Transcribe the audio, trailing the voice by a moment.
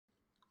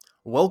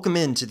Welcome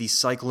into the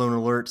Cyclone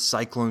Alert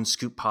Cyclone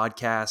Scoop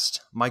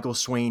podcast. Michael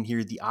Swain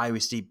here, the Iowa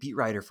State beat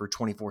writer for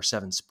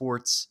 24/7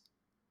 Sports.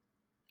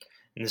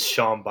 And this is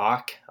Sean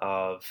Bach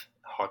of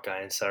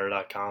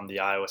HawkeyeInsider.com, the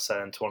Iowa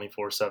side on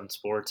 24/7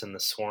 Sports, and the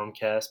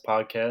Swarmcast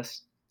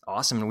podcast.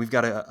 Awesome. And we've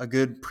got a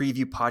good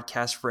preview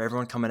podcast for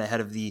everyone coming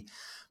ahead of the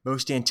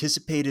most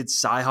anticipated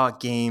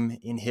Cyhawk game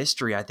in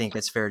history, I think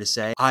it's fair to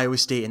say. Iowa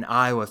State and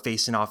Iowa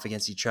facing off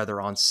against each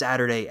other on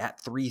Saturday at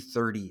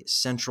 3:30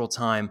 Central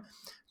Time.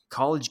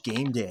 College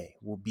Game Day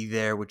will be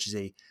there, which is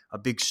a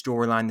big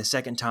storyline. The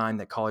second time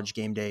that College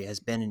Game Day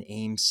has been in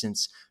Ames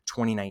since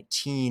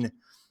 2019.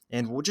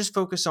 And we'll just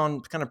focus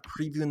on kind of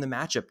previewing the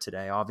matchup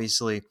today.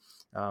 Obviously,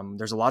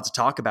 there's a lot to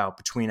talk about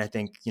between, I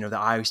think, the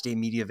Iowa State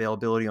media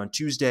availability on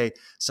Tuesday,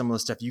 some of the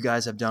stuff you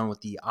guys have done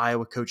with the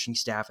Iowa coaching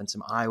staff and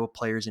some Iowa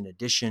players in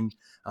addition.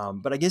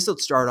 But I guess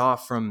let's start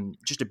off from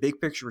just a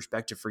big picture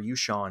perspective for you,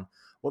 Sean.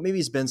 What maybe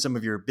has been some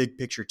of your big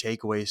picture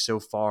takeaways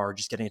so far,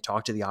 just getting to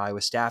talk to the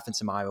Iowa staff and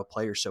some Iowa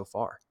players so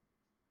far?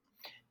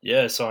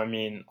 Yeah, so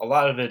a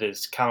lot of it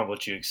is kind of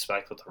what you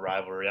expect with a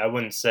rivalry. I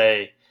wouldn't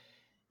say,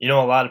 a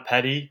lot of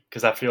petty,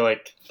 because I feel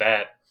like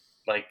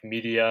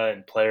media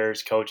and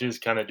players, coaches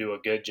kind of do a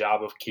good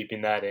job of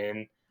keeping that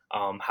in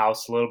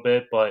house a little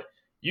bit. But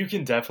you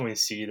can definitely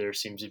see there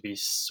seems to be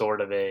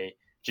sort of a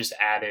just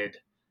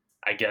added,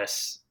 I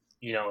guess,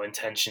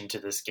 intention to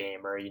this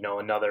game, or,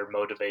 another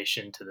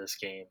motivation to this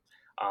game.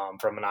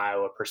 From an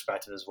Iowa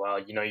perspective as well.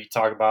 You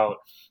talk about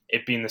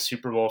it being the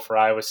Super Bowl for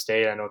Iowa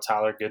State. I know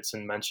Tyler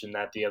Goodson mentioned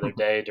that the other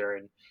day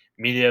during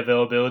media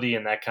availability,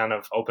 and that kind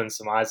of opened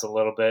some eyes a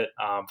little bit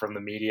from the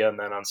media and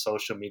then on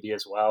social media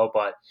as well.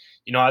 But,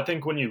 I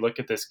think when you look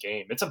at this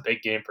game, it's a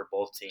big game for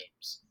both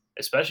teams,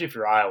 especially if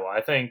you're Iowa.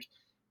 I think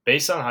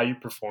based on how you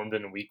performed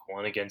in week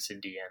one against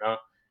Indiana,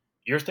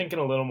 you're thinking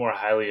a little more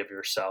highly of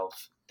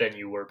yourself than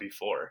you were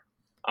before.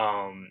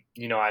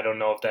 I don't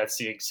know if that's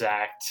the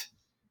exact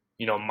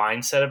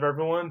mindset of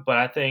everyone. But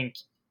I think,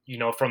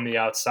 from the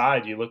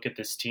outside, you look at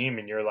this team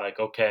and you're like,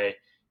 okay,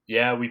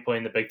 yeah, we play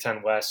in the Big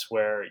Ten West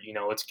where,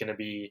 it's going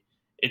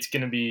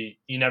to be,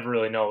 you never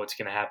really know what's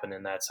going to happen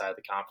in that side of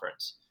the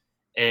conference.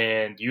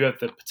 And you have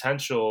the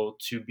potential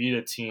to beat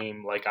a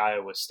team like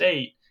Iowa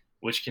State,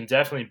 which can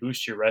definitely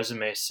boost your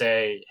resume,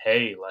 say,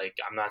 hey, like,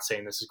 I'm not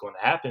saying this is going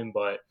to happen,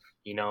 but,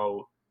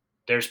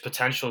 there's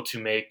potential to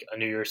make a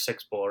New Year's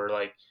Six Bowl, or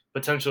like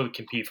potential to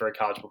compete for a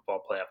college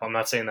football playoff. I'm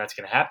not saying that's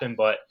going to happen,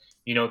 but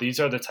these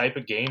are the type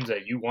of games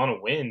that you want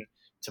to win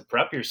to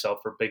prep yourself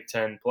for Big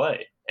Ten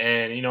play.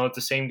 And,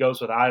 the same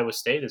goes with Iowa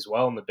State as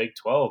well in the Big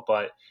 12.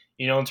 But,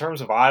 in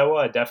terms of Iowa,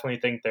 I definitely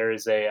think there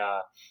is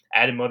a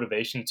added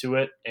motivation to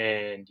it.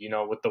 And,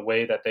 with the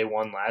way that they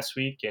won last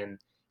week, and,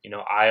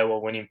 Iowa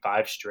winning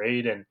 5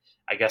 straight, and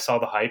I guess all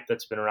the hype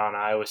that's been around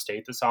Iowa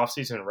State this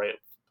offseason,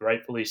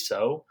 rightfully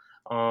so.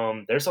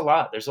 There's a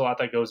lot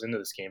that goes into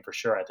this game for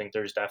sure. I think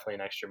there's definitely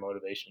an extra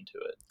motivation to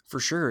it. For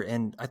sure.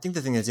 And I think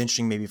the thing that's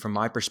interesting, maybe from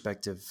my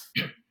perspective,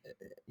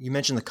 you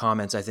mentioned the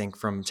comments, I think,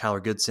 from Tyler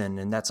Goodson,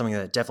 and that's something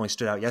that definitely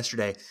stood out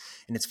yesterday.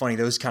 And it's funny,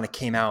 those kind of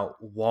came out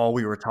while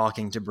we were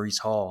talking to Breece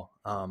Hall.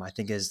 I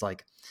think it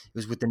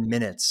was within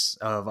minutes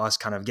of us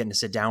kind of getting to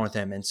sit down with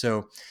him. And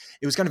so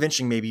it was kind of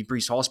interesting, maybe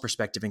Breece Hall's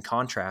perspective in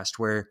contrast,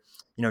 where,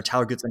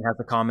 Tyler Goodson has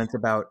the comments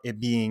about it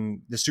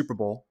being the Super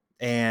Bowl,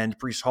 and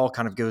Breece Hall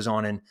kind of goes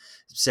on and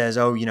says,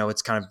 oh,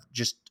 it's kind of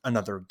just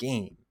another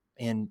game.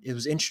 And it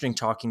was interesting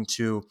talking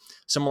to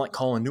someone like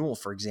Colin Newell,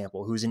 for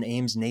example, who's an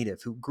Ames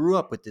native, who grew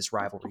up with this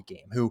rivalry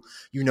game, who,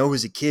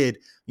 as a kid,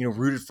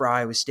 rooted for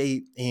Iowa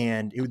State.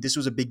 And this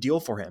was a big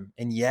deal for him.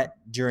 And yet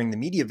during the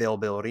media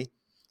availability,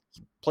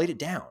 he played it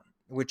down,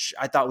 which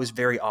I thought was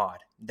very odd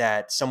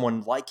that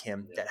someone like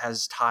him that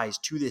has ties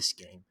to this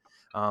game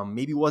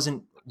maybe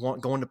wasn't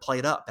going to play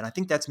it up. And I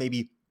think that's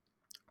maybe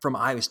from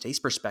Iowa State's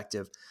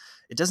perspective.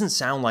 It doesn't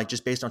sound like,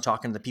 just based on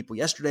talking to the people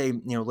yesterday,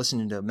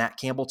 listening to Matt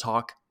Campbell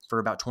talk for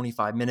about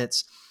 25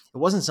 minutes, it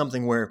wasn't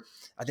something where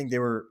I think they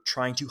were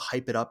trying to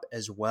hype it up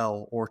as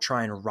well, or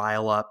try and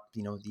rile up,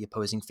 the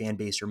opposing fan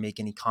base, or make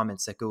any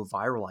comments that go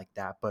viral like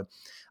that. But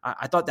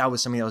I thought that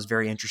was something that was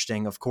very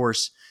interesting. Of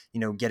course,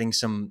 getting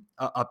some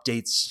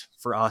updates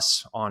for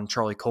us on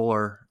Charlie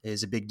Kolar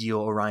is a big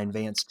deal. Orion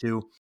Vance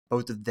too.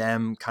 Both of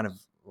them kind of,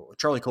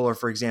 Charlie Kolar,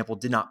 for example,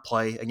 did not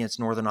play against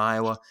Northern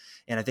Iowa.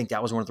 And I think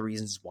that was one of the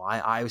reasons why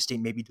Iowa State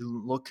maybe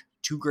didn't look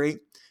too great,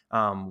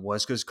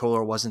 was because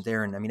Kolar wasn't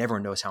there. And I mean,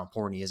 everyone knows how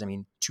important he is. I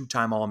mean,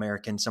 2-time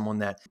All-American, someone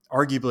that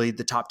arguably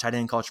the top tight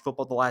end in college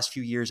football the last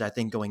few years. I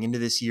think going into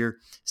this year,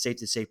 safe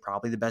to say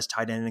probably the best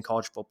tight end in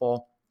college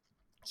football.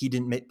 He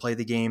didn't play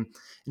the game.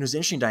 And it was an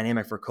interesting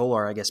dynamic for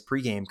Kolar, I guess,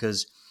 pregame,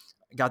 because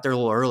got there a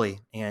little early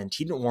and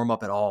he didn't warm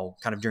up at all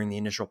kind of during the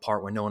initial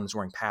part when no one was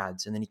wearing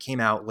pads. And then he came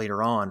out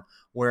later on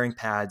wearing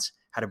pads,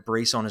 had a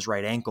brace on his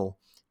right ankle,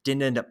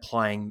 didn't end up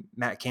playing.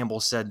 Matt Campbell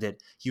said that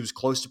he was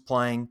close to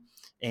playing.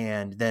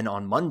 And then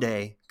on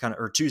Monday,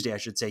 or Tuesday, I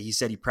should say, he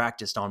said he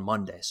practiced on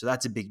Monday. So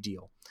that's a big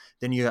deal.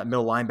 Then you got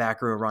middle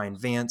linebacker Orion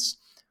Vance,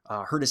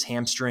 hurt his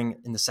hamstring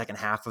in the second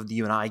half of the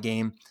UNI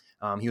game.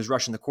 He was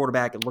rushing the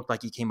quarterback. It looked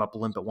like he came up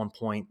limp at one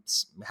point,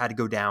 had to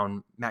go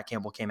down. Matt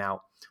Campbell came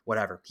out,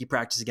 whatever. He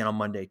practiced again on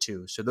Monday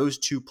too. So those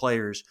two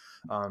players,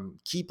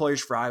 key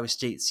players for Iowa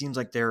State, seems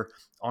like they're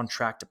on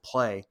track to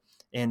play.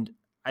 And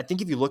I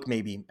think if you look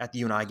maybe at the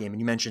UNI game, and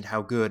you mentioned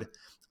how good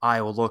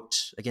Iowa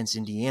looked against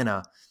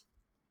Indiana,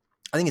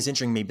 I think it's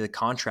interesting maybe the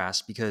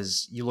contrast,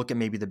 because you look at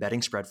maybe the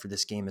betting spread for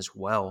this game as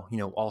well.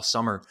 All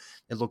summer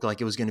it looked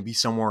like it was going to be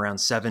somewhere around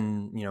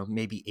 7,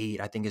 maybe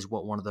 8, I think is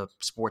what one of the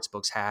sports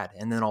books had.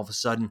 And then all of a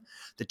sudden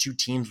the two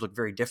teams look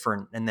very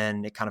different. And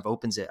then it kind of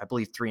opens it, I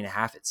believe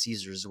 3.5 at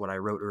Caesars is what I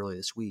wrote earlier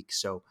this week.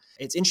 So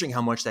it's interesting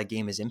how much that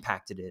game has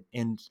impacted it.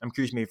 And I'm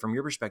curious, maybe from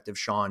your perspective,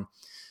 Sean,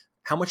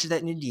 how much did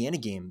that Indiana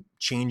game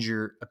change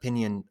your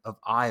opinion of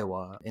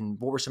Iowa? And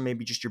what were some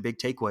maybe just your big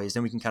takeaways?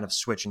 Then we can kind of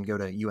switch and go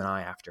to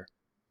UNI after.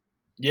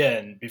 Yeah,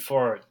 and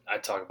before I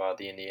talk about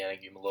the Indiana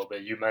game a little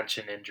bit, you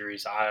mentioned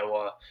injuries.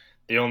 Iowa,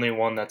 the only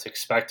one that's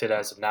expected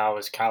as of now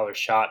is Kyler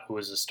Schott, who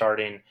was a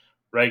starting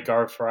right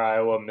guard for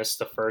Iowa, missed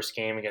the first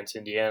game against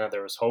Indiana.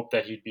 There was hope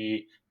that he'd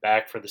be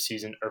back for the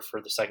season or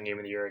for the second game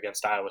of the year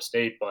against Iowa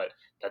State, but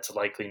that's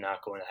likely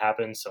not going to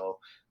happen. So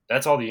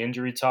that's all the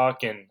injury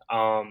talk. And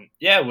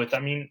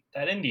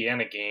that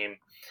Indiana game,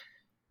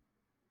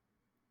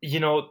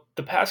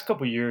 the past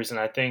couple years, and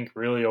I think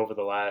really over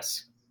the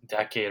last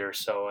decade or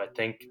so, I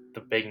think the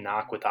big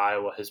knock with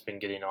Iowa has been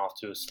getting off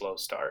to a slow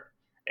start.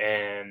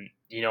 And,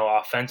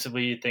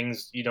 offensively,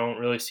 things don't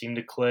really seem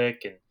to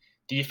click, and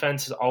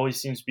defense always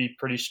seems to be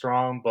pretty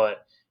strong.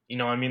 But,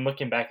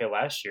 looking back at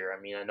last year,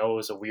 I know it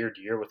was a weird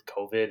year with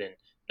COVID and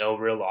no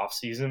real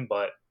offseason,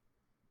 but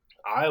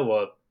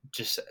Iowa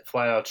just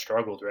flat out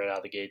struggled right out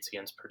of the gates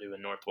against Purdue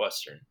and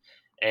Northwestern.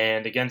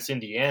 And against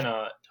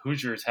Indiana,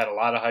 Hoosiers had a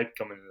lot of hype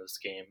coming into this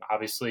game.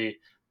 Obviously,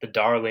 the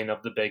darling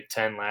of the Big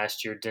Ten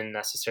last year didn't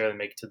necessarily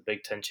make it to the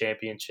Big Ten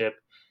championship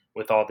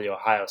with all the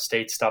Ohio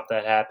State stuff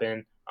that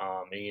happened.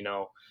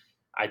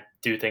 I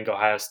do think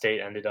Ohio State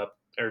ended up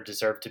or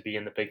deserved to be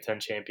in the Big Ten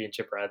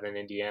championship rather than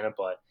Indiana,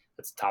 but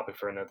that's a topic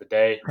for another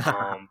day.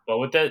 But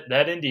with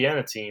that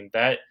Indiana team,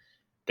 they're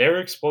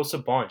an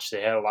explosive bunch.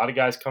 They had a lot of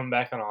guys coming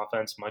back on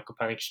offense. Michael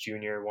Penix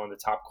Jr., one of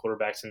the top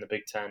quarterbacks in the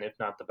Big Ten, if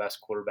not the best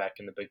quarterback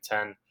in the Big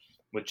Ten,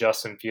 with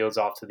Justin Fields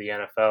off to the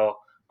NFL.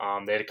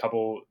 They had a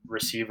couple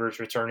receivers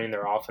returning.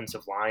 Their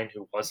offensive line,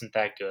 who wasn't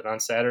that good on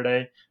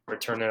Saturday,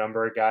 returned a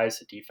number of guys.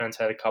 The defense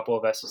had a couple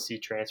of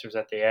SEC transfers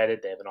that they added.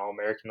 They have an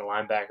All-American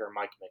linebacker,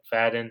 Mike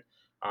McFadden.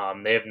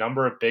 They have a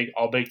number of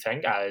All Big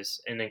Ten guys,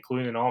 and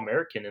including an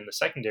All-American in the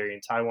secondary in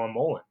Tywone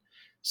Mullen.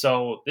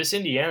 So this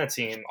Indiana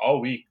team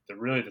all week,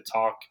 the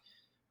talk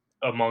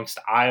amongst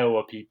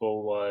Iowa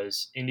people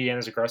was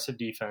Indiana's aggressive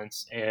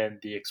defense and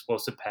the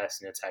explosive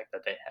passing attack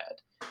that they had.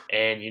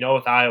 And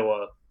with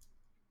Iowa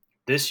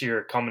this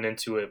year coming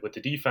into it with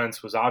the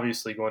defense was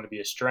obviously going to be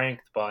a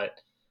strength,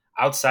 but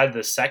outside of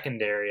the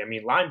secondary,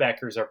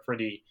 linebackers are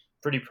pretty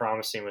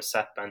promising with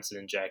Seth Benson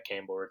and Jack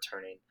Campbell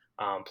returning,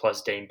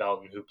 plus Dane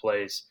Belton, who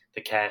plays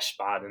the cash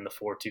spot in the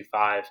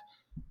 4-2-5.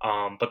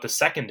 But the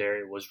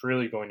secondary was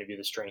really going to be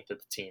the strength of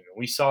the team. And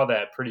we saw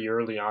that pretty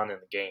early on in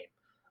the game.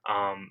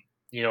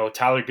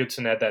 Tyler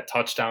Goodson had that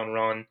touchdown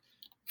run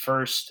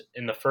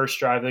in the first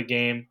drive of the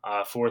game,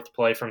 fourth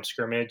play from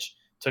scrimmage,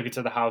 took it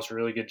to the house.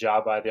 Really good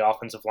job by the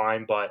offensive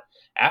line. But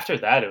after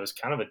that, it was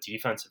kind of a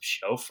defensive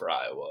show for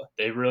Iowa.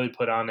 They really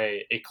put on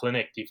a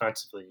clinic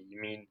defensively.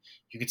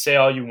 You could say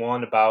all you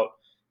want about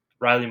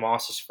Riley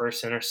Moss's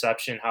first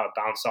interception, how it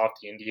bounced off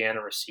the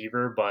Indiana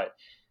receiver, but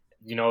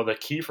the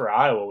key for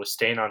Iowa was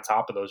staying on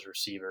top of those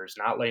receivers,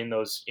 not letting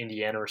those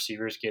Indiana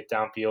receivers get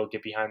downfield,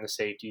 get behind the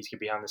safeties, get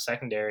behind the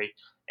secondary.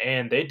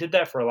 And they did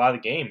that for a lot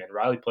of the game. And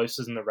Riley Moss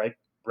is in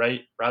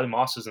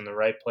the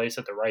right place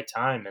at the right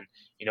time. And,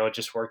 it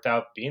just worked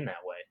out being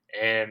that way.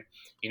 And,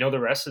 the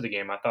rest of the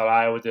game, I thought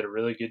Iowa did a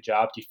really good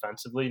job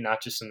defensively,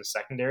 not just in the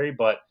secondary,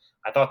 but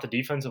I thought the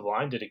defensive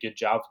line did a good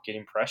job of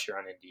getting pressure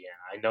on Indiana.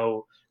 I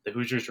know the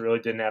Hoosiers really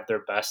didn't have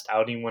their best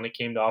outing when it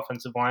came to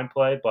offensive line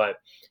play, but,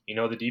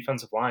 the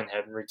defensive line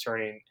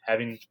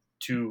having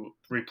to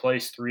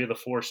replace 3 of the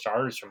 4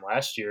 starters from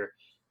last year,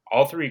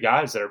 all 3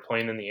 guys that are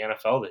playing in the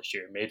NFL this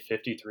year made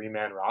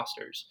 53-man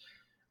rosters.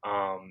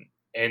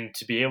 And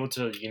to be able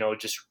to,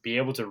 just be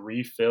able to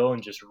refill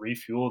and just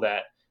refuel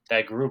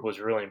that group was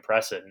really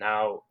impressive.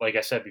 Now, like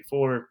I said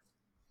before,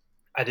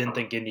 I didn't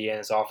think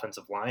Indiana's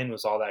offensive line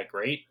was all that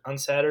great on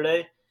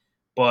Saturday,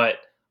 but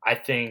I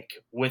think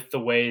with the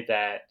way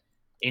that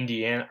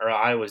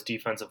Iowa's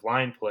defensive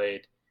line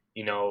played,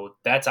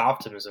 that's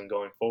optimism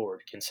going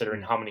forward,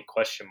 considering how many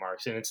question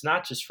marks. And it's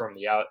not just from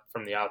the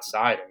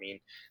outside.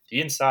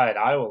 The inside,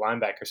 Iowa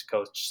linebackers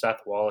coach Seth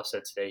Wallace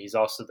said today, he's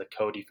also the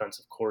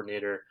co-defensive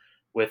coordinator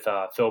with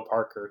Phil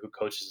Parker, who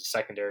coaches the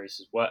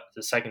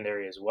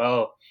secondary as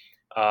well.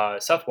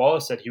 Seth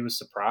Wallace said he was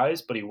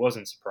surprised, but he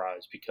wasn't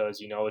surprised because,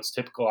 it's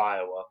typical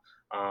Iowa.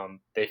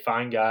 They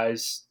find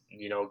guys,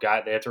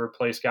 they have to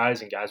replace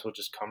guys and guys will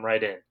just come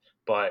right in.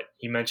 But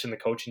he mentioned the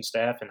coaching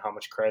staff and how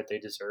much credit they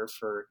deserve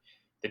for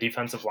the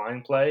defensive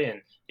line play.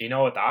 And,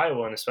 with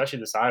Iowa, and especially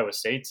this Iowa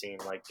State team,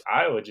 like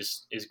Iowa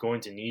just is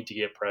going to need to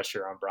get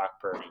pressure on Brock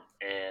Purdy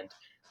and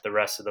the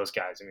rest of those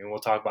guys. I mean, we'll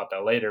talk about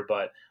that later,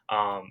 but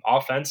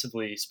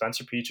offensively,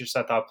 Spencer Petras,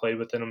 I thought, played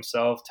within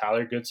himself.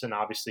 Tyler Goodson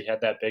obviously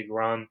had that big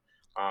run.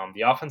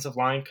 The offensive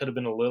line could have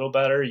been a little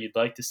better. You'd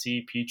like to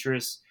see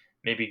Petras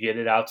maybe get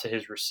it out to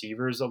his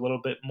receivers a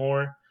little bit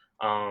more.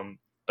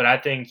 But I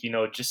think,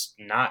 just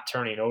not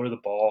turning over the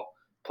ball,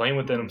 playing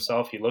within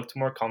himself, he looked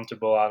more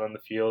comfortable out on the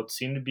field,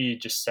 seemed to be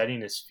just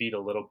setting his feet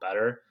a little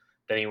better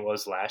than he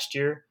was last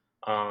year.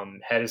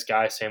 Had his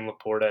guy, Sam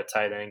Laporta, at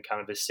tight end, kind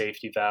of his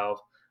safety valve,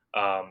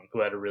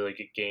 who had a really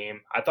good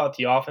game. I thought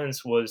the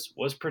offense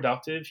was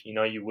productive.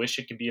 You wish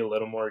it could be a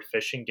little more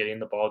efficient getting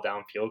the ball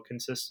downfield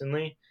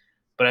consistently.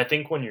 But I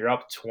think when you're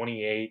up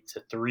 28-3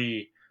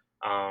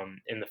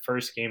 in the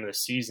first game of the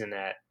season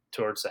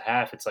towards the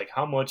half, it's like,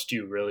 how much do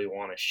you really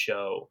want to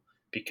show?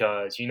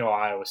 Because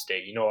Iowa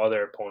State,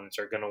 other opponents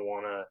are going to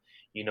want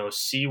to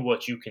see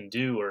what you can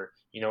do, or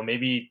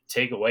maybe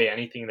take away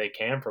anything they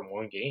can from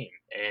one game.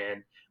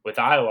 And with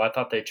Iowa, I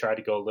thought they tried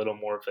to go a little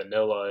more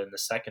vanilla in the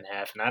second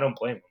half, and I don't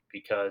blame them,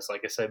 because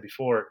like I said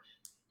before,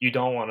 you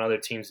don't want other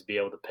teams to be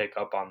able to pick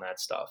up on that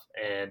stuff.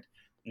 And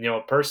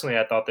personally,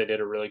 I thought they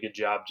did a really good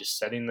job just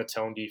setting the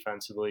tone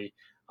defensively.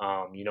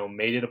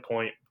 Made it a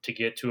point to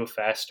get to a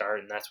fast start,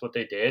 and that's what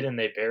they did. And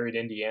they buried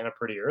Indiana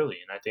pretty early.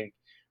 And I think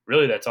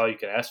really that's all you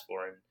could ask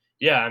for. And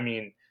yeah, I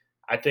mean,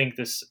 I think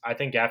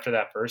after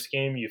that first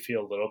game, you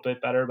feel a little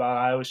bit better about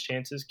Iowa's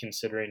chances,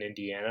 considering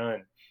Indiana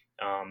and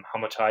how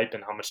much hype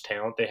and how much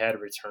talent they had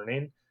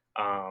returning.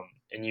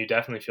 And you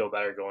definitely feel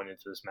better going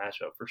into this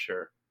matchup for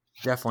sure.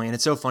 Definitely. And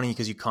it's so funny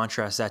because you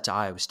contrast that to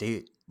Iowa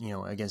State,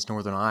 against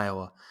Northern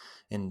Iowa.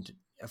 And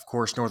of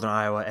course, Northern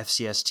Iowa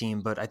FCS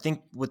team. But I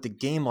think with the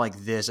game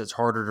like this, it's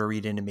harder to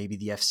read into maybe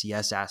the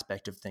FCS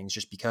aspect of things,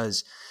 just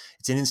because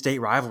it's an in-state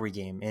rivalry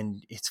game.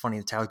 And it's funny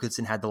that Tyler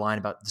Goodson had the line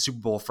about the Super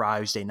Bowl for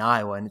Iowa State and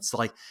Iowa. And it's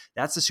like,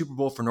 that's the Super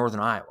Bowl for Northern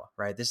Iowa,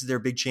 right? This is their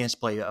big chance to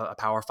play a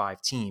Power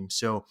 5 team.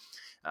 So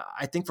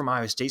I think from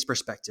Iowa State's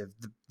perspective,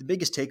 the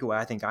biggest takeaway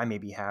I think I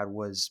maybe had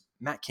was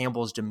Matt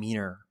Campbell's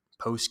demeanor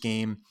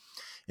post-game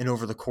and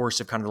over the course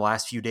of kind of the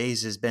last few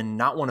days has been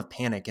not one of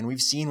panic. And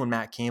we've seen when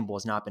Matt Campbell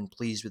has not been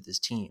pleased with his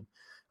team.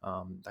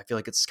 I feel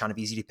like it's kind of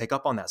easy to pick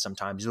up on that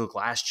sometimes. You look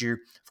last year,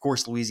 of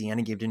course,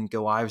 Louisiana game didn't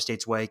go Iowa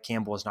State's way.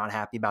 Campbell was not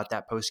happy about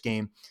that post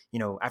game.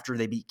 After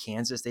they beat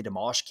Kansas, they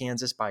demolished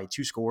Kansas by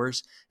 2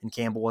 scores, and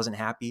Campbell wasn't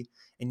happy.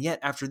 And yet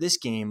after this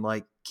game,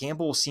 like,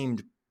 Campbell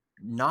seemed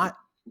not,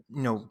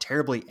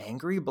 terribly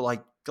angry, but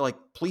like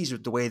pleased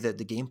with the way that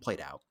the game played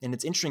out. And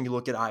it's interesting, you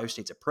look at Iowa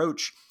State's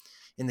approach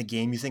in the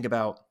game. You think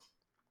about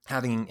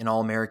having an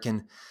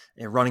All-American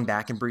running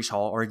back in Breece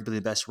Hall, arguably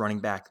the best running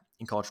back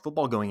in college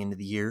football going into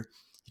the year.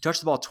 He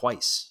touched the ball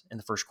twice in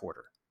the first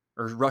quarter,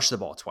 or rushed the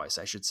ball twice,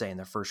 I should say, in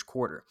the first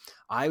quarter.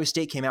 Iowa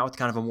State came out with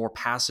kind of a more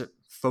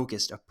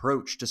passive-focused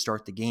approach to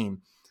start the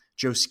game.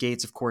 Joe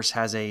Skates, of course,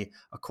 has a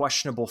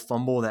questionable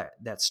fumble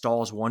that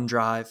stalls one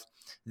drive.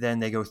 Then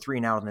they go 3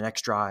 and out on the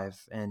next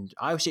drive. And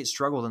Iowa State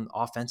struggled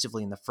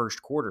offensively in the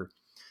first quarter.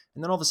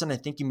 And then all of a sudden, I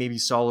think you maybe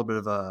saw a little bit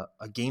of a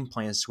game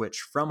plan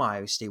switch from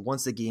Iowa State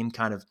once the game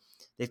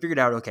they figured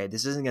out, okay,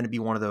 this isn't going to be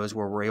one of those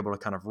where we're able to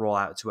kind of roll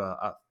out to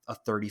a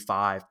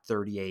 35,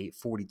 38,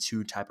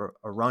 42 type of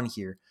a run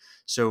here.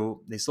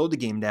 So they slowed the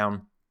game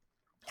down,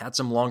 had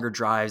some longer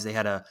drives. They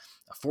had a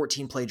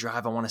 14-play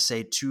drive, I want to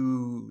say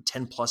 2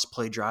 10-plus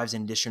play drives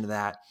in addition to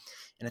that.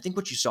 And I think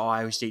what you saw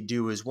Iowa State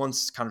do is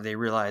once kind of they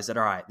realized that,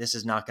 all right, this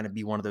is not going to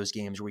be one of those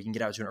games where we can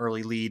get out to an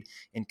early lead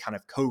and kind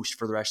of coast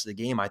for the rest of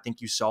the game. I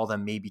think you saw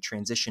them maybe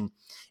transition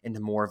into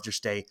more of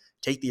just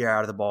take the air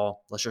out of the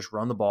ball. Let's just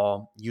run the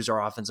ball, use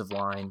our offensive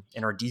line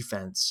and our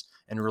defense,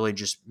 and really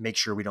just make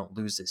sure we don't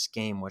lose this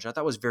game, which I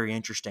thought was very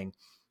interesting.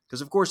 Because,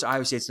 of course,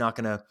 Iowa State's not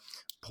going to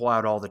pull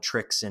out all the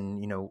tricks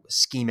and,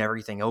 scheme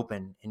everything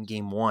open in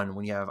game one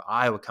when you have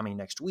Iowa coming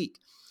next week.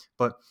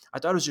 But I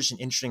thought it was just an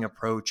interesting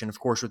approach. And of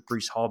course, with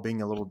Breece Hall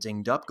being a little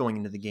dinged up going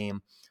into the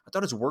game, I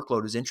thought his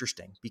workload was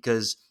interesting,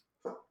 because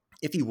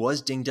if he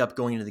was dinged up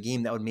going into the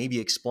game, that would maybe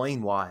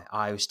explain why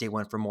Iowa State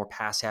went for a more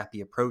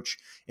pass-happy approach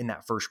in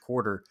that first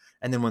quarter.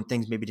 And then when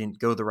things maybe didn't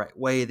go the right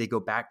way, they go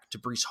back to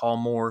Breece Hall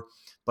more.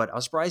 But I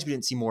was surprised we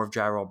didn't see more of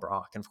Jairo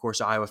Brock. And of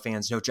course, Iowa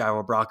fans know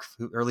Jairo Brock,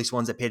 or at least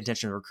ones that paid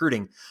attention to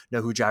recruiting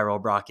know who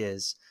Jairo Brock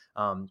is.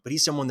 But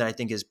he's someone that I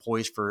think is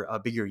poised for a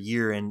bigger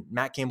year. And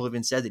Matt Campbell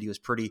even said that he was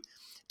pretty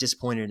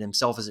disappointed in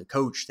himself as a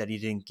coach that he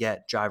didn't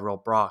get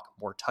Jairo Brock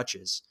more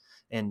touches.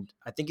 And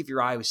I think if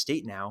you're Iowa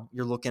State now,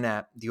 you're looking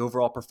at the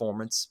overall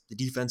performance. The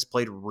defense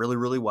played really,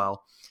 really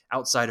well.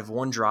 Outside of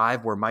one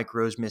drive where Mike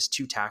Rose missed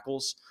 2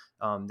 tackles,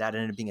 that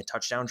ended up being a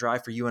touchdown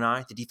drive for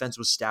UNI. The defense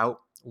was stout.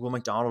 Will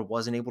McDonald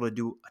wasn't able to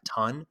do a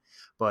ton,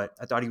 but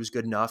I thought he was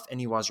good enough. And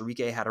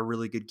Wazirike had a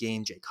really good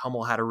game. Jake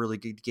Hummel had a really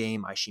good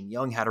game. Isheem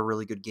Young had a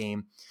really good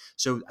game.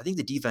 So I think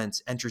the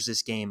defense enters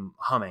this game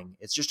humming.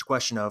 It's just a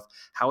question of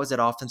how is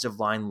that offensive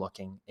line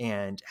looking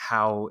and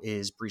how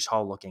is Breece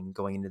Hall looking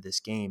going into this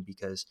game,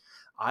 because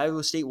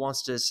Iowa State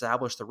wants to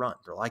establish the run.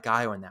 They're like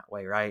Iowa in that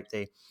way, right?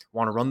 They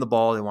want to run the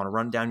ball. They want to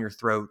run down your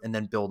throat and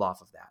then build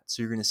off of that.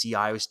 So you're going to see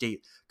Iowa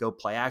State go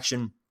play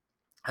action.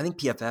 I think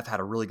PFF had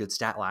a really good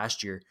stat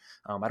last year.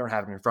 I don't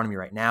have it in front of me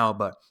right now,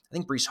 but I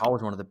think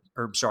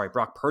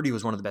Brock Purdy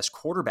was one of the best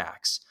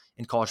quarterbacks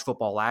in college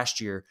football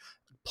last year,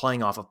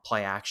 playing off of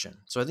play action.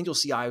 So I think you'll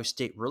see Iowa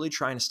State really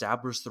try and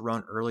establish the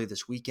run early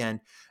this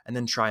weekend and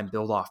then try and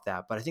build off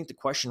that. But I think the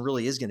question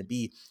really is going to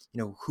be,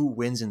 who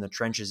wins in the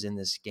trenches in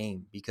this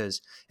game,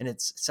 because, and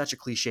it's such a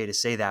cliche to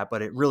say that,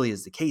 but it really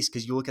is the case,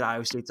 because you look at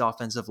Iowa State's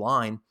offensive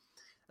line.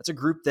 That's a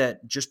group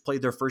that just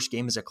played their first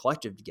game as a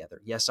collective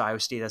together. Yes, Iowa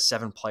State has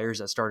 7 players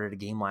that started a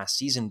game last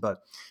season, but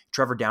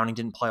Trevor Downing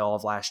didn't play all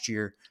of last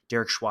year.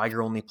 Derek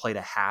Schweiger only played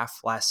a half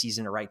last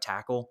season at right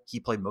tackle. He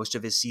played most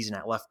of his season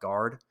at left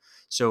guard.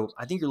 So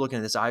I think you're looking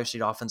at this Iowa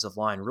State offensive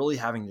line really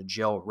having to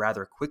gel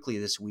rather quickly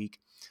this week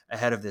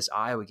ahead of this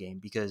Iowa game,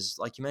 because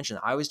like you mentioned,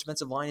 Iowa's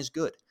defensive line is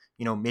good.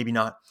 Maybe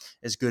not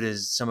as good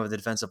as some of the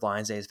defensive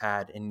lines they've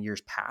had in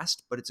years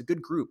past, but it's a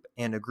good group,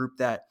 and a group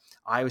that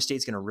Iowa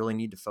State's going to really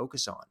need to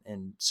focus on.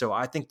 And so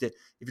I think that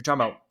if you're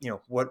talking about,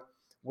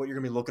 what you're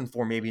going to be looking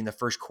for maybe in the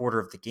first quarter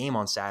of the game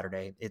on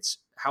Saturday, it's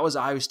how is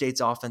Iowa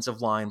State's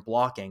offensive line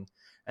blocking?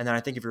 And then I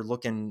think if you're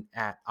looking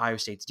at Iowa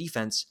State's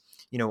defense,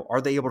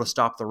 are they able to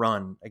stop the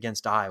run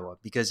against Iowa?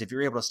 Because if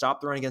you're able to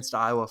stop the run against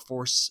Iowa,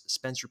 force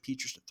Spencer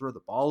Petras to throw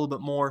the ball a little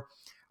bit more,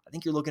 I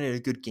think you're looking at a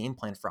good game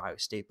plan for Iowa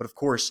State. But of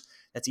course,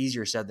 that's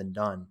easier said than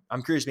done.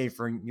 I'm curious, maybe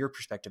from your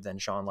perspective then,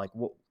 Sean,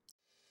 what.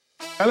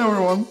 Hello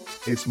everyone,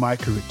 it's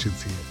Micah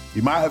Richards here.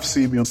 You might have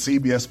seen me on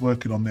CBS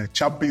working on their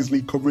Champions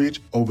League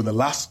coverage over the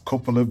last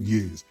couple of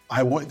years.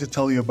 I wanted to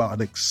tell you about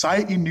an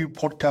exciting new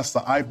podcast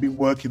that I've been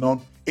working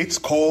on. It's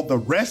called The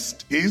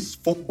Rest is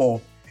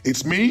Football.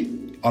 It's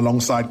me,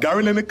 alongside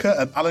Gary Lineker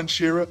and Alan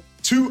Shearer,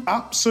 2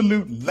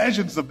 absolute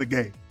legends of the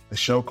game. The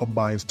show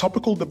combines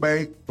topical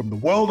debate from the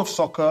world of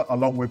soccer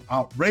along with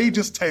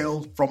outrageous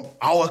tales from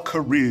our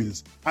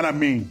careers. And I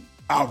mean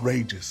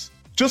outrageous.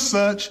 Just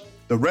search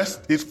The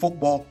Rest is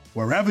Football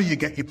wherever you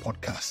get your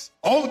podcasts.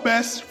 All the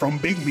best from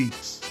Big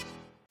Meats.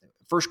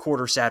 First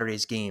quarter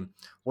Saturday's game,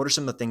 what are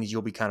some of the things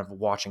you'll be kind of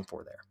watching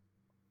for there?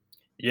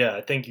 Yeah,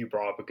 I think you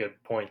brought up a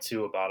good point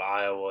too about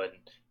Iowa,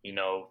 and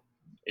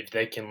if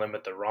they can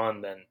limit the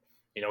run, then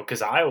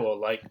because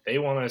Iowa, they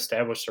want to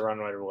establish the run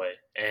right away,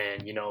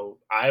 and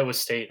Iowa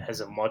State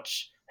has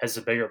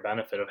a bigger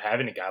benefit of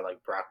having a guy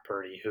like Brock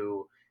Purdy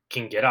who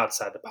can get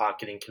outside the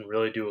pocket and can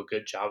really do a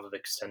good job of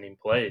extending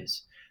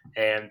plays.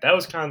 And that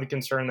was kind of the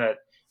concern that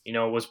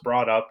was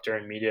brought up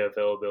during media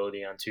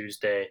availability on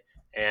Tuesday,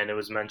 and it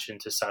was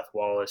mentioned to Seth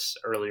Wallace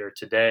earlier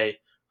today.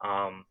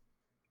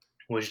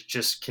 Was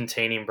just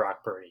containing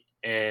Brock Purdy,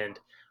 and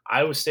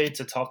Iowa State's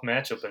a tough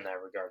matchup in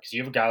that regard, because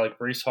you have a guy like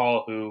Breece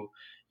Hall who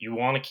you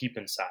want to keep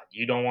inside.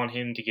 You don't want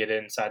him to get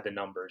inside the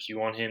numbers. You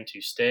want him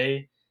to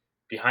stay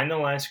behind the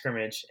line of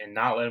scrimmage and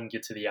not let him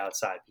get to the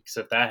outside, because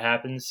if that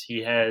happens,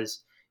 he has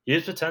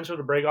potential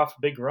to break off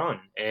a big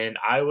run. And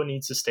Iowa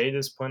needs to stay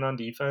disciplined on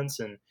defense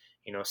and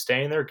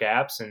stay in their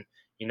gaps and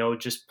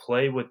just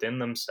play within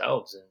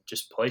themselves and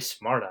just play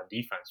smart on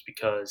defense,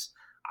 because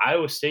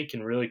Iowa State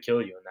can really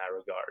kill you in that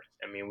regard.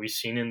 I mean, we've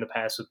seen it in the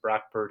past with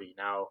Brock Purdy.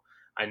 Now,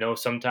 I know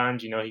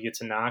sometimes, he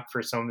gets a knock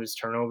for some of his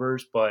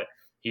turnovers, but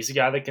he's a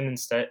guy that can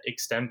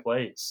extend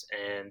plays,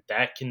 and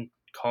that can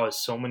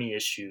cause so many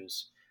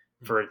issues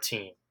for a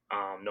team,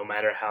 no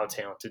matter how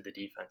talented the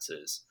defense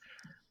is.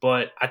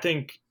 But I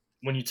think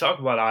when you talk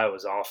about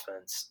Iowa's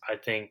offense, I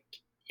think,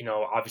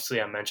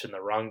 obviously I mentioned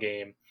the run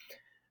game.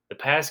 The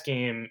pass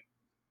game,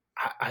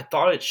 I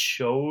thought it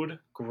showed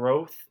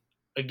growth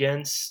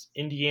against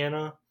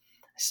Indiana.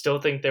 I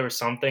still think there were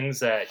some things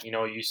that,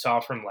 you saw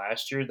from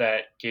last year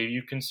that gave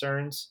you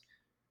concerns,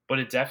 but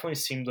it definitely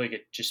seemed like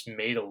it just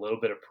made a little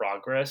bit of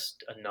progress,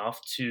 enough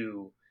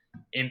to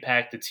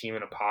impact the team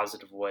in a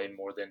positive way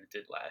more than it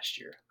did last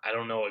year. I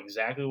don't know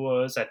exactly what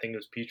it was. I think it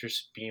was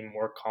Petras being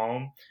more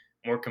calm,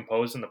 more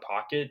composed in the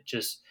pocket,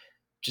 just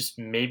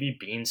maybe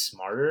being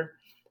smarter.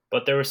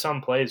 But there were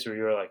some plays where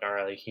you were like, all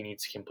right, he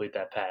needs to complete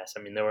that pass.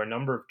 I mean, there were a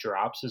number of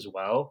drops as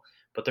well,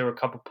 but there were a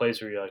couple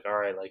plays where you're like, all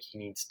right, he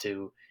needs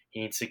to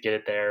get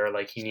it there.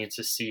 He needs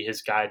to see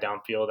his guy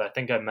downfield. I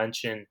think I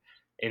mentioned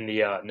in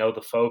the Know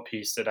the Foe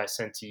piece that I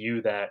sent to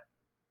you that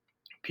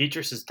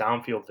Petras'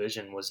 downfield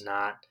vision was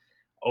not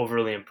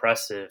overly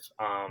impressive.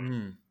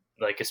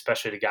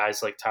 Especially to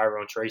guys like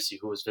Tyrone Tracy,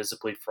 who was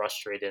visibly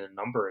frustrated a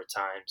number of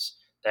times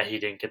that he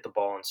didn't get the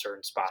ball in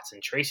certain spots.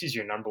 And Tracy's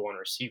your number one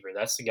receiver.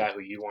 That's the guy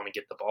who you want to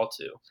get the ball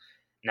to.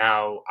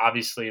 Now,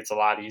 obviously, it's a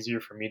lot easier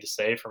for me to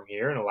say from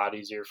here and a lot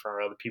easier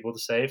for other people to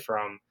say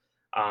from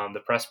the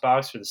press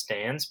box or the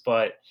stands.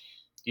 But,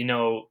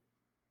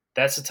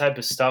 that's the type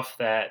of stuff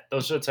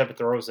those are the type of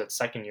throws that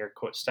second year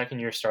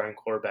starting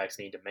quarterbacks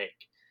need to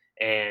make.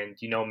 And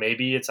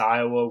maybe it's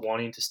Iowa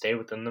wanting to stay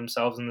within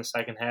themselves in the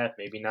second half,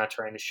 maybe not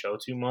trying to show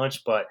too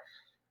much, but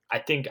I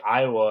think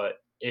Iowa,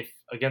 if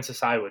against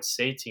this Iowa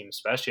State team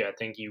especially, I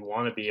think you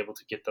want to be able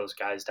to get those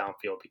guys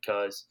downfield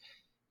because,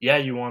 yeah,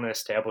 you want to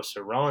establish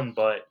a run,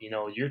 but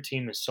your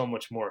team is so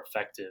much more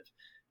effective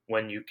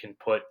when you can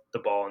put the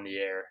ball in the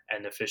air at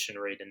an efficient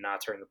rate and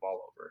not turn the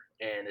ball over.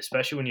 And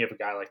especially when you have a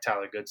guy like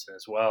Tyler Goodson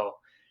as well,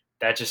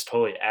 that just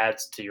totally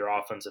adds to your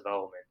offensive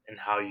element and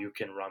how you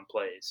can run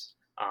plays.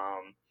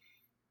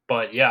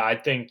 But yeah, I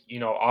think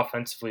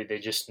offensively they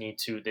just need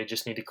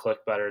to click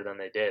better than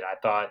they did. I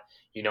thought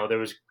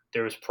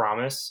there was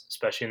promise,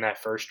 especially in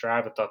that first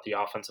drive. I thought the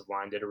offensive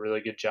line did a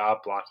really good job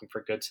blocking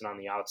for Goodson on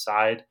the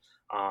outside.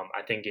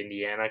 I think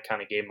Indiana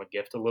kind of gave him a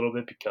gift a little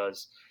bit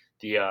because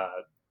the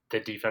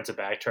defensive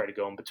back tried to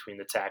go in between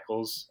the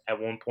tackles at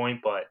one point,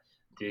 but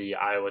the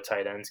Iowa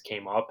tight ends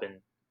came up and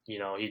he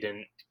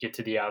didn't get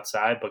to the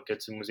outside, but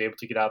Goodson was able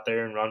to get out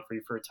there and run free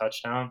for a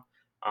touchdown.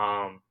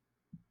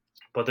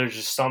 But there's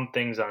just some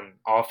things on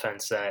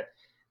offense that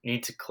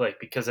need to click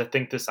because I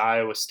think this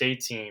Iowa State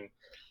team,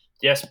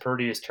 yes,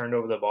 Purdy has turned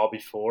over the ball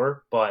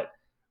before, but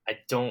I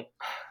don't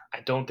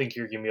think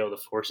you're going to be able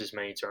to force as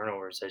many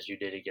turnovers as you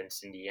did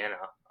against Indiana.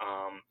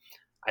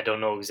 I don't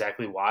know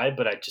exactly why,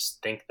 but I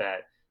just think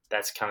that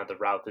that's kind of the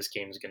route this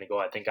game is going to go.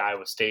 I think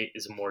Iowa State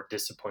is a more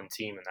disciplined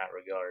team in that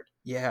regard.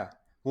 Yeah.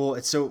 Well,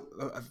 it's a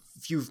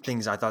few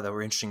things I thought that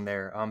were interesting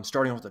there.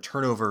 Starting with the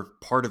turnover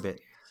part of it,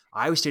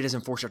 Iowa State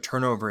hasn't forced a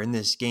turnover in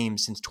this game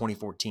since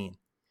 2014.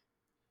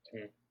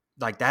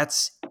 Like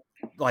that's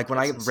when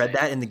I read insane.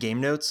 that in the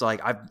game notes,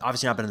 like I've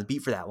obviously not been on the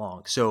beat for that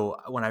long. So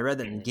when I read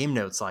that in the game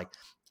notes, like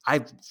I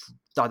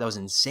thought that was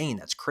insane.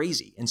 That's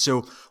crazy. And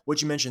so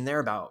what you mentioned there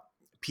about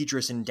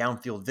Petras and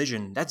downfield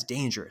vision, that's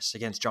dangerous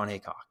against John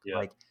Haycock. Yeah.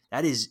 Like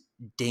that is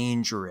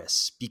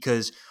dangerous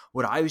because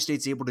what Iowa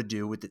State's able to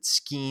do with its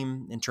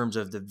scheme in terms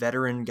of the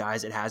veteran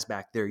guys it has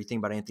back there, you think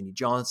about Anthony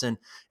Johnson,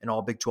 an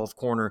all Big 12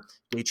 corner.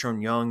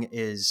 Datrone Young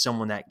is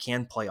someone that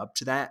can play up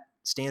to that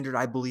standard,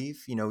 I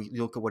believe. You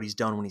look at what he's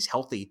done when he's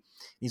healthy.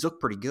 He's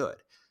looked pretty good.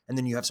 And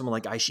then you have someone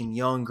like Aishin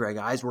Young, Greg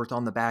Eisworth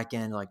on the back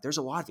end. Like there's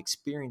a lot of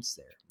experience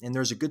there. And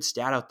there's a good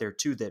stat out there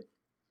too that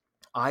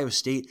Iowa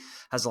State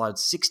has allowed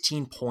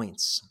 16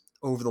 points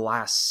over the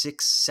last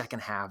 6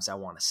 second halves, I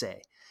want to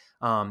say.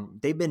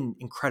 They've been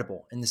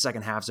incredible in the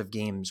second halves of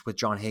games with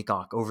John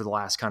Haycock over the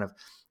last kind of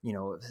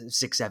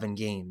 6-7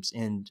 games.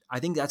 And I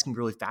think that's going to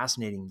be really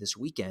fascinating this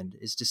weekend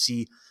is to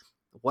see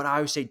what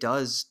Iowa State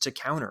does to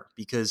counter,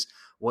 because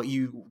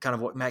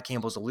what Matt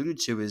Campbell's alluded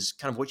to is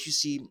kind of what you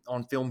see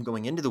on film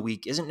going into the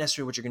week isn't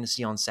necessarily what you're going to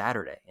see on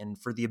Saturday.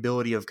 And for the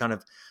ability of kind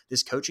of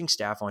this coaching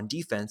staff on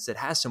defense that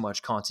has so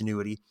much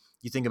continuity,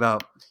 you think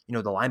about,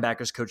 the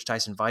linebackers coach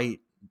Tyson Veit,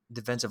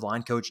 defensive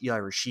line coach Eli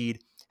Rashid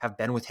have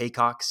been with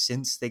Haycock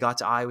since they got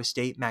to Iowa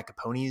State. Matt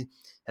Capone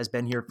has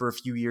been here for a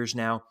few years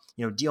now.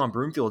 Dion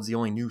Broomfield's the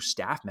only new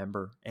staff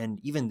member. And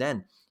even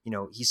then,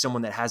 he's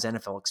someone that has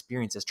NFL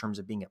experience in terms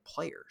of being a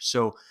player.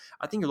 So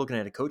I think you're looking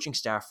at a coaching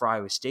staff for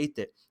Iowa State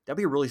that'll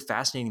be a really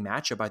fascinating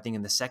matchup, I think,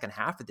 in the second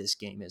half of this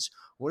game is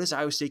what is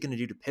Iowa State going to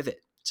do to pivot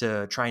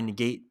to try and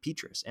negate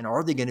Petras? And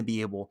are they going to be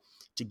able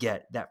to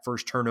get that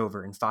first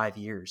turnover in 5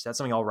 years? That's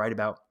something I'll write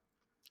about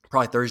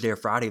probably Thursday or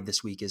Friday of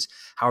this week is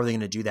how are they going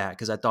to do that?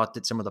 Because I thought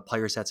that some of the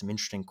players had some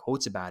interesting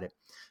quotes about it.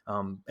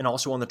 And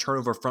also on the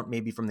turnover front,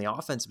 maybe from the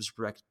offensive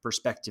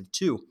perspective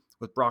too,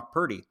 with Brock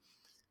Purdy.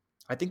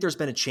 I think there's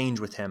been a change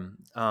with him.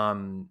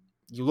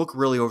 You look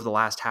really over the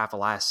last half of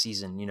last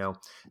season,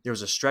 there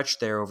was a stretch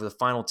there over the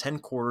final 10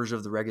 quarters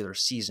of the regular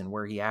season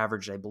where he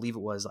averaged, I believe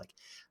it was like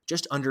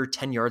just under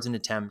 10 yards an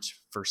attempt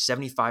for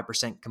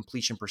 75%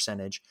 completion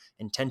percentage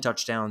and 10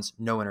 touchdowns,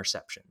 no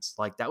interceptions.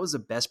 Like that was the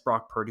best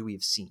Brock Purdy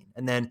we've seen.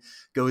 And then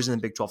goes in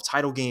the Big 12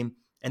 title game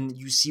and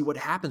you see what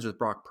happens with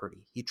Brock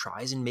Purdy. He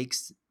tries and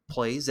makes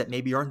plays that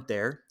maybe aren't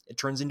there. It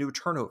turns into a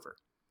turnover.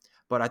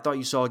 But I thought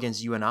you saw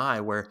against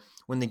UNI where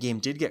when the game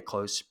did get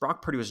close,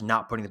 Brock Purdy was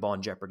not putting the ball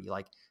in jeopardy.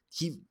 Like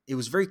it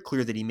was very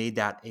clear that he made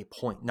that a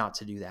point not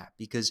to do that,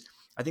 because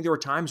I think there were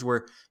times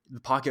where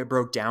the pocket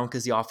broke down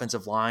because the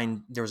offensive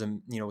line, there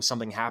was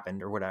something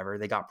happened or whatever.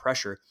 They got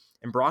pressure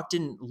and Brock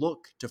didn't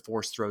look to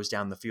force throws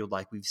down the field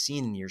like we've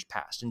seen in years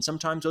past. And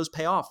sometimes those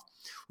pay off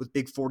with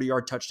big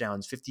 40-yard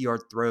touchdowns,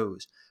 50-yard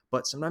throws,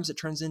 but sometimes it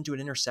turns into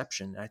an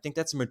interception. And I think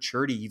that's a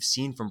maturity you've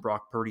seen from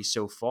Brock Purdy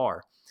so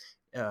far.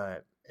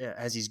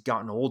 As he's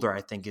gotten older,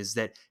 I think, is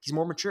that he's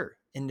more mature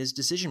in his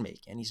decision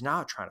making and he's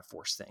not trying to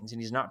force things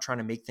and he's not trying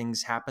to make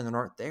things happen that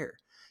aren't there.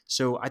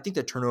 So I think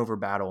the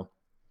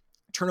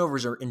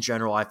turnovers are in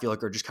general, I feel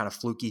like are just kind of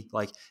fluky,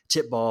 like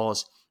tip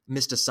balls,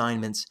 missed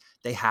assignments,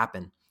 they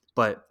happen.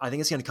 But I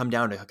think it's going to come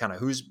down to kind of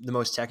who's the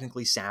most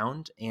technically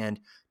sound, and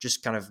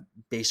just kind of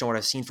based on what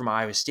I've seen from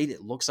Iowa State, it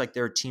looks like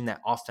they're a team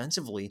that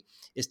offensively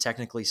is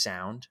technically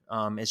sound.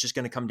 It's just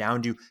going to come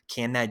down to,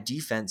 can that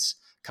defense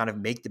kind of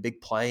make the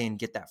big play and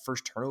get that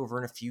first turnover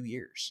in a few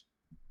years?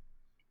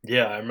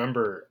 Yeah, I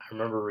remember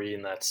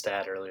reading that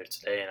stat earlier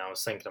today, and I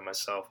was thinking to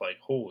myself, like,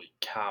 holy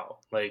cow!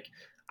 Like,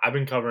 I've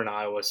been covering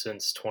Iowa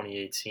since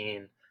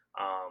 2018.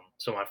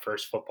 So my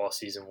first football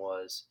season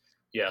was,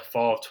 yeah,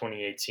 fall of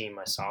 2018,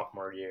 my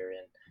sophomore year,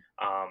 and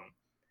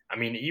I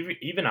mean,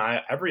 even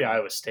every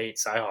Iowa State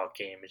Cyhawk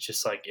game, it's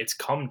just like it's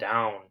come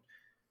down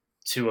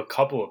to a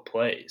couple of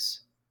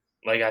plays.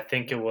 Like I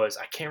think it was,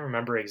 I can't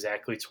remember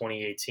exactly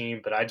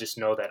 2018, but I just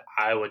know that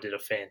Iowa did a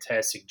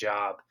fantastic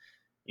job,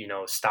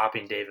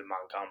 stopping David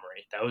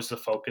Montgomery. That was the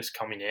focus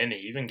coming in.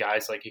 Even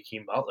guys like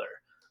Hakeem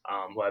Butler,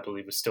 who I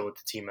believe was still with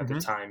the team at the Hmm.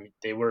 time,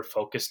 they were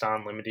focused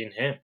on limiting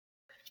him.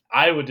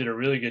 Iowa did a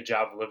really good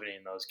job of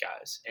limiting those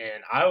guys,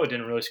 and Iowa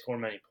didn't really score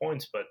many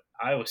points, but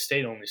Iowa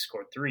State only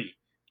scored 3.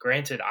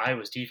 Granted,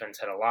 Iowa's defense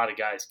had a lot of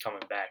guys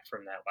coming back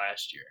from that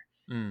last year.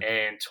 Mm.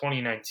 And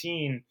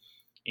 2019,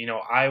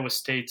 Iowa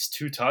State's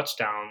 2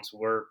 touchdowns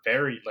were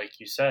very, like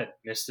you said,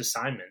 missed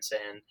assignments,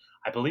 and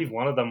I believe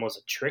one of them was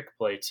a trick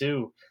play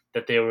too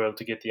that they were able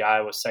to get the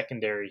Iowa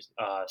secondary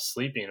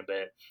sleeping a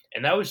bit,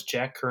 and that was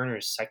Jack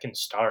Kerner's second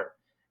start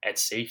at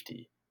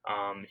safety.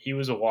 He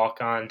was a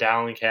walk-on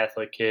Dowling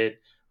Catholic kid.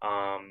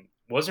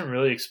 Wasn't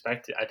really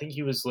expected. I think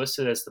he was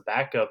listed as the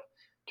backup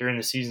during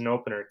the season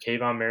opener.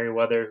 Kayvon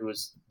Merriweather, who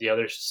was the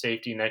other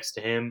safety next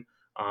to him,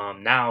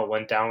 now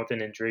went down with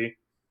an injury.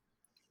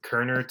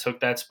 Kerner took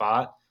that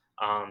spot,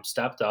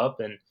 stepped up,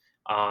 and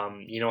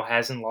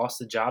hasn't lost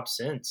the job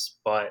since.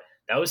 But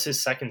that was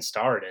his second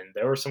start, and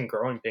there were some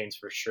growing pains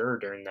for sure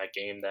during that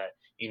game that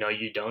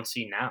you don't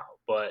see now.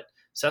 But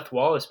Seth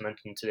Wallace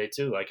mentioned today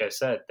too, like I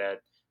said, that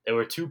there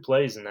were 2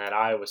 plays in that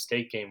Iowa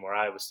State game where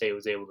Iowa State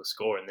was able to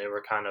score, and they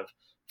were kind of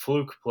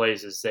fluke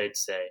plays, as they'd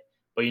say.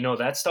 But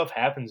that stuff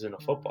happens in a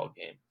football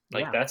game.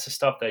 Like Yeah. that's the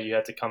stuff that you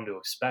have to come to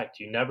expect.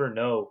 You never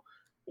know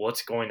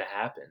what's going to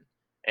happen.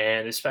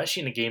 And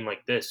especially in a game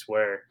like this,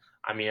 where,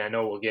 I mean, I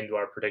know we'll get into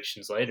our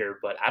predictions later,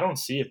 but I don't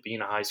see it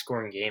being a high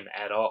scoring game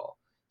at all.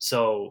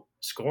 So,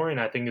 scoring,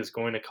 I think, is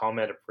going to come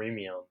at a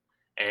premium.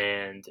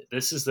 And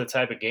this is the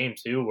type of game,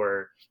 too,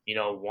 where,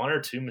 1 or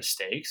 2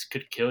 mistakes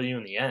could kill you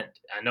in the end.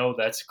 I know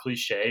that's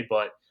cliche,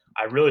 but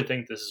I really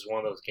think this is one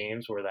of those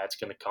games where that's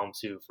going to come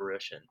to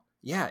fruition.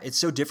 Yeah, it's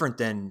so different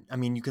than, I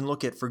mean, you can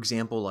look at, for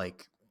example,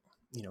 like,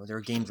 there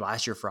were games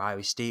last year for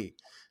Iowa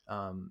State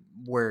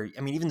where,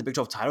 I mean, even the Big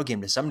 12 title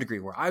game to some degree,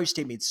 where Iowa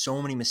State made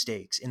so many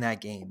mistakes in that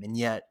game, and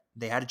yet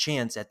they had a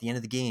chance at the end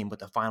of the game with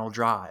the final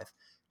drive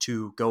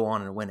to go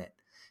on and win it.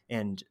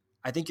 And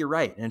I think you're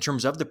right. And in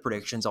terms of the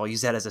predictions, I'll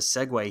use that as a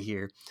segue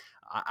here.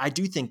 I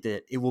do think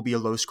that it will be a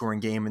low scoring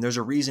game. And there's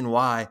a reason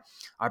why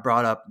I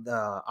brought up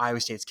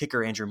Iowa State's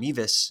kicker, Andrew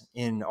Mevis,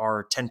 in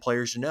our 10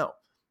 players to know,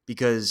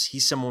 because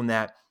he's someone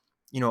that,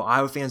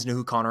 Iowa fans know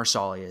who Connor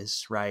Solly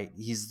is, right?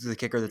 He's the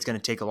kicker that's going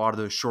to take a lot of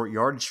those short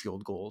yardage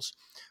field goals.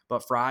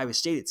 But for Iowa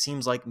State, it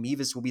seems like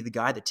Mevis will be the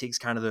guy that takes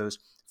kind of those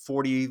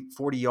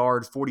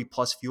 40-yard,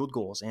 40-plus field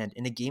goals. And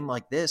in a game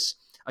like this,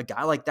 a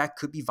guy like that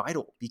could be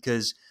vital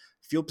because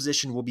field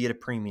position will be at a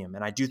premium.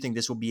 And I do think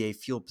this will be a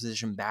field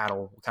position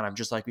battle, kind of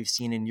just like we've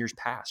seen in years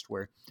past,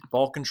 where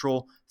ball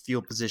control,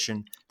 field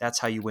position, that's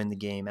how you win the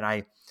game. And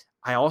I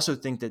also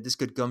think that this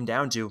could come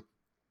down to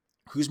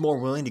who's more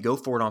willing to go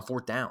for it on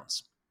 4th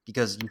downs,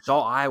 because you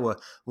saw Iowa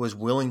was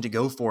willing to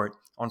go for it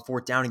on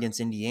 4th down against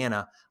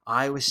Indiana.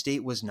 Iowa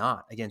State was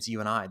not against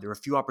UNI. There were a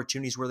few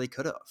opportunities where they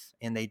could have,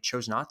 and they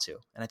chose not to.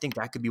 And I think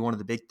that could be one of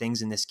the big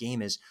things in this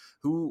game is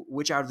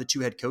which out of the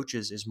 2 head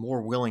coaches is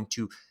more willing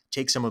to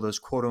take some of those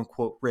quote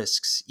unquote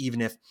risks, even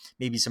if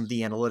maybe some of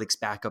the analytics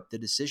back up the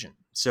decision.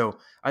 So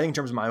I think in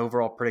terms of my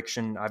overall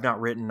prediction, I've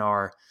not written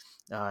our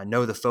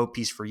know the foe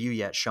piece for you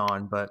yet,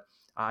 Sean, but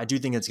I do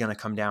think it's going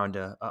to come down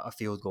to a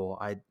field goal.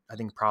 I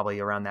think probably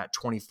around that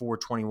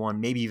 24-21,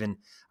 maybe even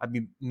a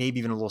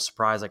little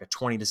surprised, like a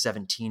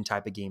 20-17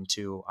 type of game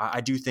too.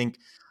 I do think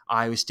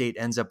Iowa State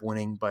ends up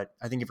winning, but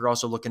I think if you're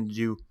also looking to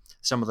do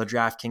some of the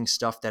DraftKings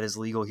stuff that is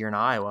legal here in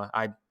Iowa,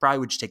 I probably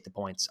would just take the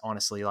points,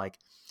 honestly. Like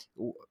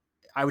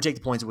I would take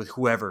the points with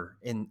whoever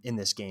in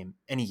this game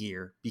any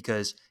year,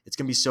 because it's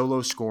going to be so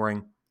low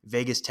scoring.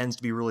 Vegas tends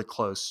to be really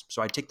close.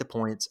 So I take the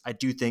points. I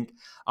do think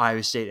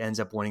Iowa State ends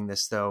up winning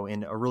this, though,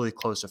 in a really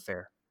close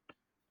affair.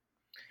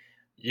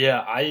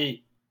 Yeah,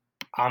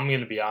 I'm going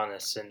to be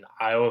honest, and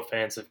Iowa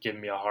fans have given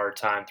me a hard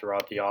time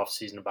throughout the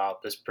offseason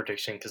about this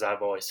prediction because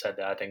I've always said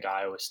that I think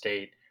Iowa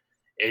State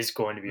is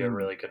going to be a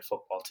really good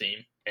football team.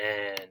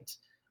 And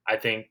I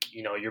think,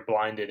 you're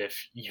blinded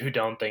if you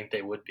don't think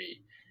they would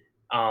be.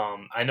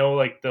 I know,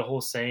 like, the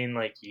whole saying,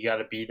 like, you got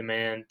to beat the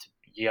man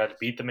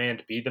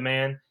to be the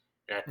man.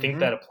 And I think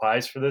that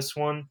applies for this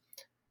one.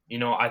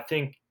 I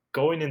think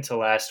going into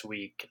last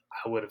week,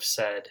 I would have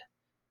said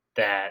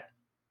that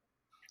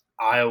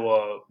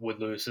Iowa would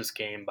lose this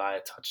game by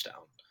a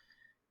touchdown.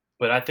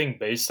 But I think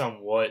based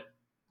on what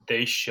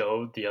they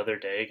showed the other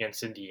day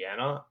against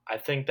Indiana, I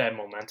think that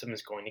momentum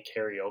is going to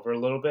carry over a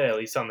little bit, at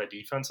least on the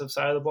defensive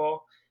side of the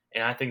ball.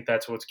 And I think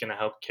that's what's going to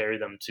help carry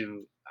them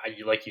to,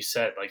 like you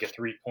said, like a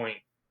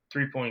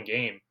 3-point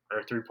game or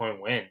a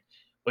 3-point win.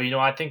 But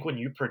I think when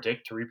you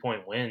predict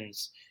 3-point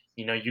wins,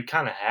 you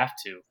kind of have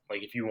to.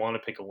 Like, if you want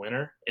to pick a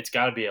winner, it's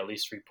got to be at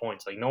least 3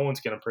 points. Like, no one's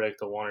going to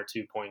predict a 1 or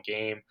 2 point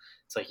game.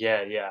 It's like,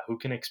 yeah, who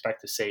can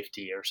expect a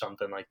safety or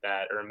something like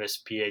that, or a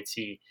missed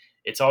PAT?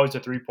 It's always a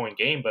 3 point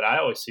game, but I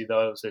always see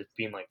those as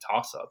being like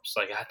toss ups.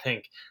 Like, I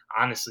think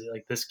honestly,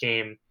 like this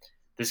game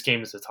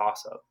is a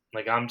toss up.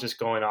 Like, I'm just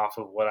going off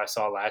of what I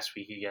saw last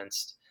week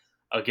against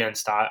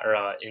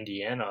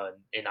Indiana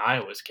in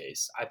Iowa's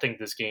case. I think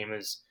this game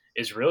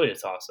is really a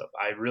toss up.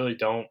 I really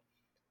don't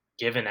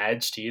give an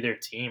edge to either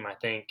team. I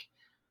think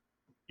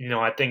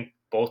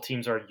both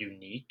teams are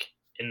unique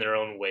in their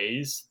own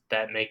ways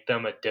that make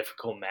them a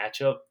difficult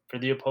matchup for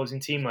the opposing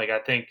team. Like, I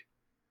think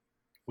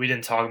we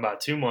didn't talk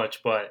about too much,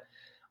 but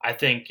I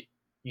think,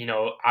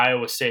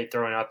 Iowa State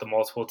throwing out the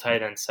multiple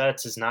tight end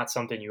sets is not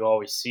something you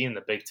always see in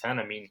the Big Ten.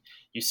 I mean,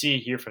 you see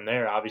it here from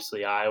there.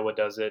 Obviously, Iowa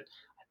does it.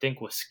 I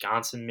think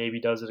Wisconsin maybe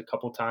does it a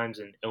couple times,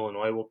 and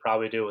Illinois will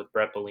probably do it with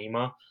Brett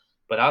Bielema.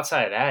 But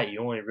outside of that, you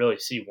only really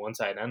see one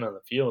tight end on the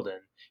field.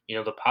 And,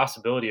 the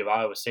possibility of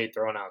Iowa State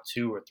throwing out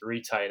 2 or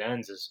 3 tight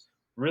ends is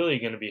really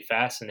going to be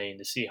fascinating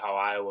to see how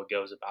Iowa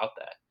goes about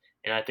that.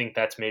 And I think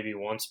that's maybe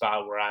one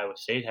spot where Iowa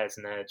State has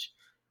an edge.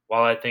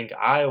 While I think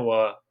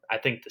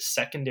the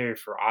secondary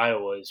for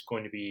Iowa is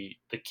going to be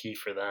the key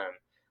for them.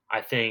 I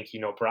think,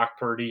 Brock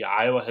Purdy,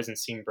 Iowa hasn't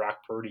seen Brock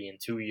Purdy in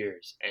 2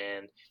 years.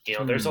 And,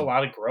 there's a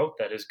lot of growth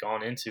that has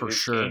gone into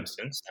his game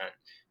since then.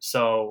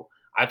 So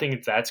I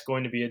think that's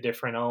going to be a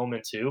different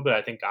element too. But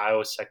I think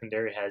Iowa's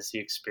secondary has the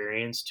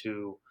experience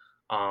to,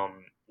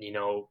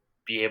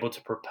 be able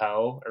to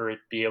propel or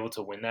be able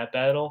to win that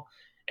battle.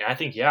 And I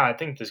think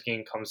this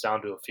game comes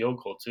down to a field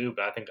goal too.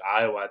 But I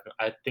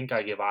think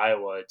I give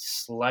Iowa a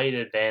slight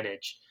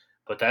advantage.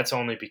 But that's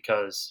only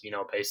because,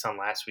 based on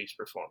last week's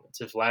performance.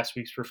 If last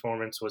week's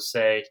performance was,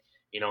 say,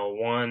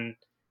 1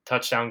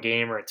 touchdown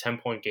game or a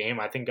 10-point game,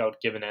 I think I would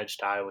give an edge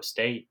to Iowa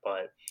State.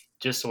 But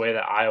just the way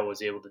that Iowa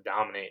was able to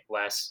dominate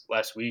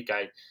last week,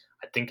 I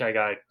think I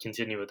got to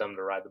continue with them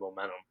to ride the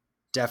momentum.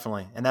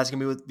 Definitely. And that's going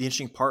to be the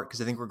interesting part,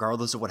 because I think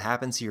regardless of what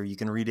happens here, you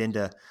can read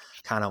into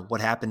kind of what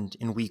happened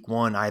in week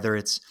 1. Either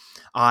it's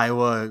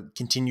Iowa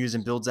continues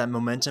and builds that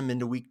momentum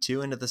into week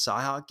 2 into the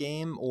Cyhawk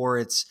game, or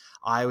it's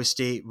Iowa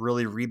State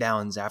really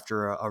rebounds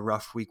after a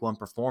rough week 1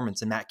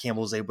 performance, and Matt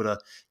Campbell is able to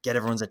get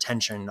everyone's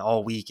attention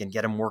all week and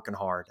get them working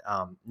hard.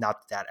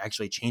 Not that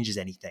actually changes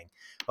anything,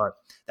 but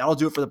that'll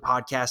do it for the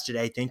podcast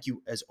today. Thank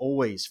you, as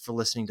always, for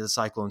listening to the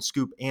Cyclone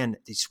Scoop and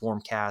the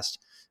Swarmcast.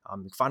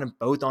 You can find them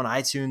both on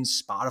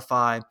iTunes,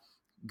 Spotify,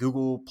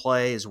 Google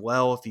Play as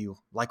well. If you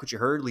like what you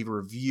heard, leave a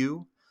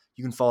review.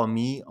 You can follow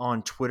me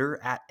on Twitter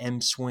at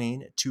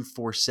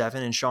mswain247.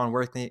 And Sean,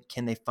 where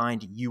can they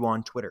find you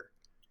on Twitter?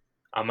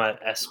 I'm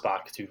at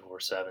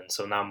sbach247,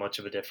 so not much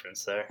of a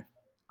difference there.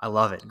 I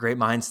love it. Great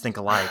minds think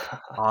alike.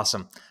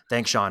 Awesome.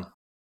 Thanks, Sean.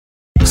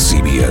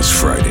 CBS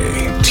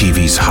Friday.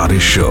 TV's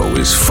hottest show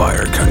is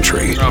Fire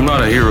Country. I'm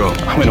not a hero.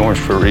 I'm in orange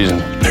for a reason.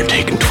 They're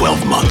taking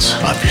 12 months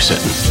off your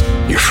sentence.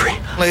 You're free.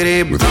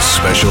 Lady, with a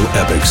special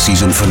epic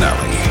season finale.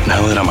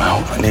 Now that I'm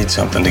out, I need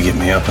something to get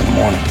me up in the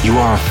morning. You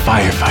are a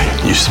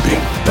firefighter. Used to be.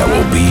 That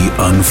will be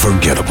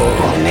unforgettable.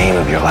 In the name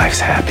of your life's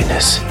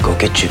happiness, go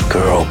get your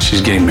girl.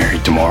 She's getting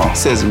married tomorrow.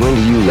 Says, when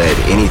do you let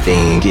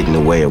anything get in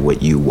the way of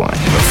what you want?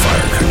 The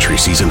Fire Country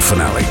season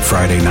finale,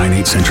 Friday,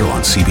 9/8 Central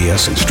on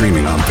CBS and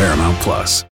streaming on Paramount+.